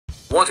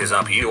What is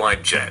up, you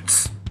eyed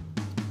jets?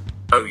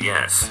 Oh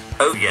yes,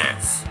 oh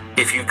yes.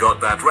 If you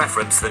got that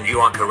reference, then you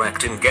are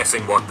correct in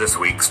guessing what this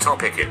week's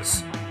topic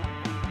is.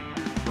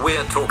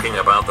 We're talking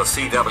about the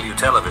CW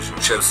television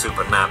show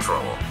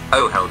Supernatural.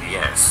 Oh hell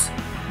yes.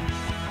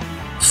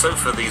 So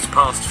for these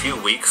past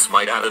few weeks,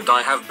 my dad and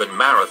I have been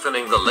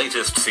marathoning the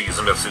latest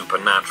season of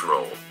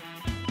Supernatural.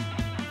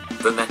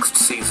 The next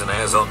season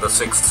airs on the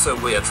 6th, so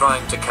we're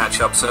trying to catch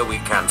up so we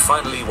can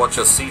finally watch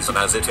a season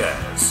as it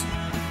airs.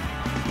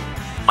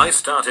 I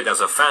started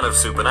as a fan of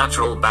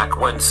Supernatural back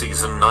when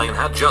season 9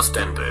 had just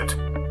ended.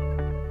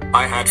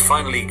 I had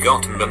finally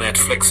gotten the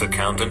Netflix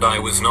account and I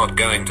was not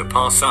going to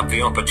pass up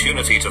the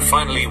opportunity to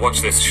finally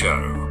watch this show.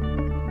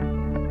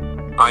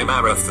 I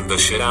marathoned the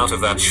shit out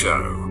of that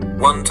show.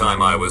 One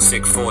time I was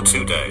sick for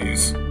 2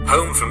 days,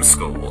 home from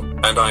school,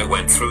 and I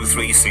went through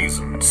 3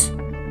 seasons.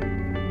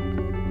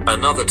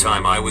 Another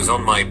time I was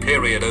on my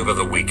period over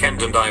the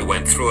weekend and I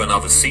went through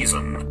another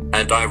season,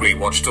 and I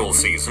rewatched all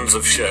seasons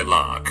of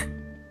Sherlock.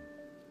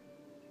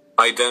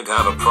 I don't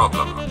have a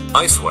problem,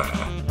 I swear.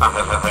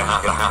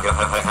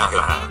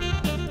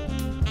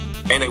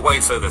 Anyway,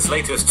 so this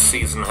latest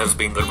season has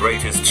been the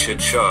greatest shit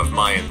show of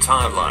my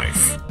entire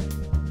life.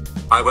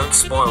 I won't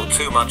spoil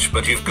too much,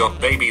 but you've got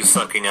babies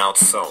sucking out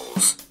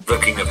souls, the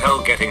king of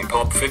hell getting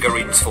pop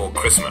figurines for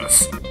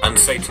Christmas, and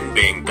Satan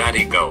being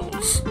daddy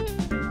goals.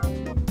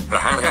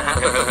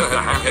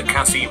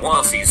 Cassie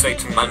Wasi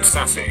Satan man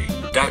sassy,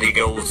 daddy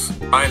goals,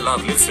 I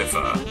love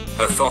Lucifer,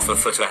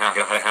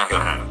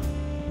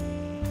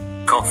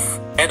 cough.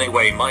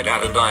 Anyway, my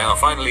dad and I are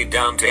finally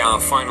down to our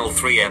final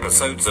 3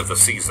 episodes of the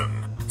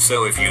season,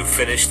 so if you've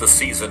finished the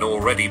season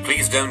already,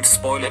 please don't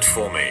spoil it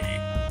for me.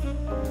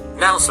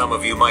 Now some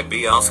of you might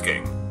be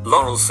asking,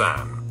 Laurel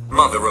San,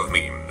 mother of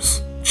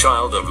memes,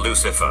 child of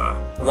Lucifer,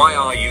 why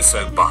are you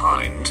so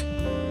behind?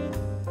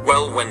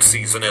 Well, when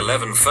season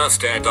 11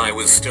 first aired, I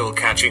was still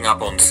catching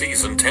up on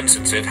season 10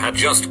 since it had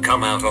just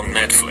come out on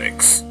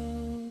Netflix.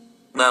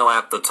 Now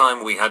at the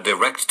time we had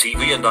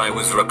DirecTV and I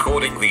was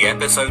recording the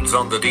episodes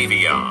on the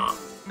DVR.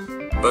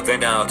 But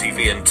then our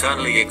TV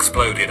internally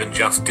exploded and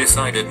just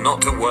decided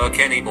not to work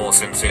anymore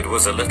since it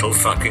was a little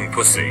fucking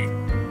pussy.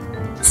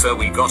 So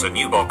we got a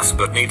new box,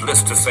 but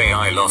needless to say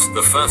I lost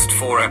the first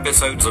 4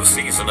 episodes of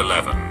season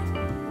 11.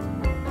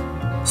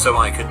 So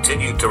I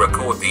continued to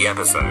record the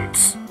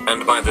episodes,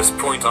 and by this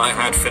point I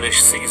had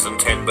finished season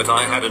 10, but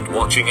I hadn't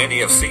watching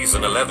any of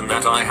season 11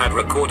 that I had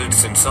recorded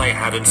since I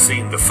hadn't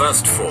seen the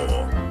first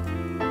 4.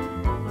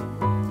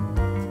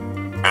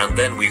 And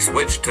then we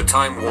switched to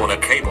Time Warner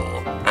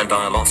Cable, and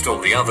I lost all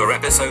the other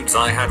episodes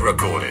I had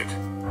recorded.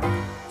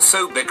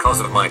 So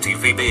because of my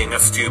TV being a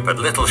stupid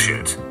little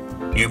shit,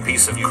 you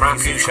piece of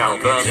crap, you shall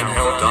burn in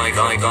hell,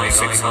 die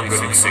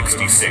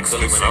 666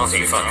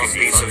 Illuminati fucking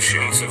piece of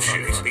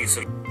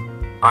shit.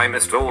 I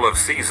missed all of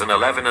season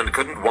 11 and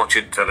couldn't watch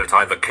it till it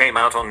either came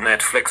out on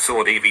Netflix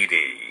or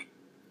DVD.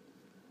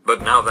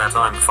 But now that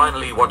I'm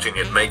finally watching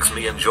it, makes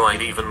me enjoy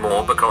it even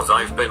more because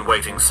I've been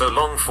waiting so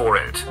long for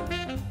it.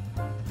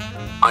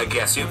 I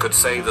guess you could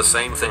say the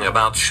same thing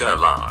about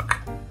Sherlock.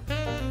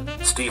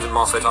 Stephen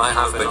Moffat, I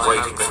have been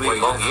waiting 3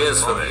 long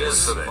years for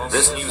this.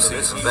 This new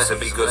season better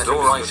be good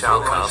or I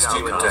shall cast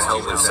you into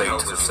hell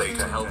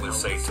with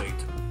Satan.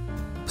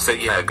 So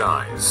yeah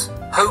guys,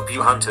 hope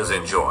you hunters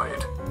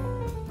enjoyed.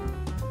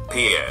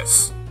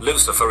 P.S.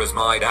 Lucifer is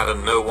my dad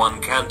and no one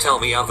can tell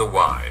me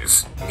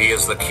otherwise. He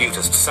is the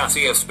cutest,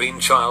 sassiest bean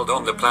child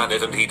on the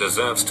planet and he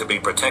deserves to be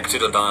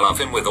protected and I love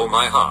him with all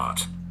my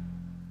heart.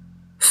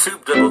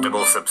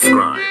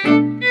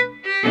 Subscribe.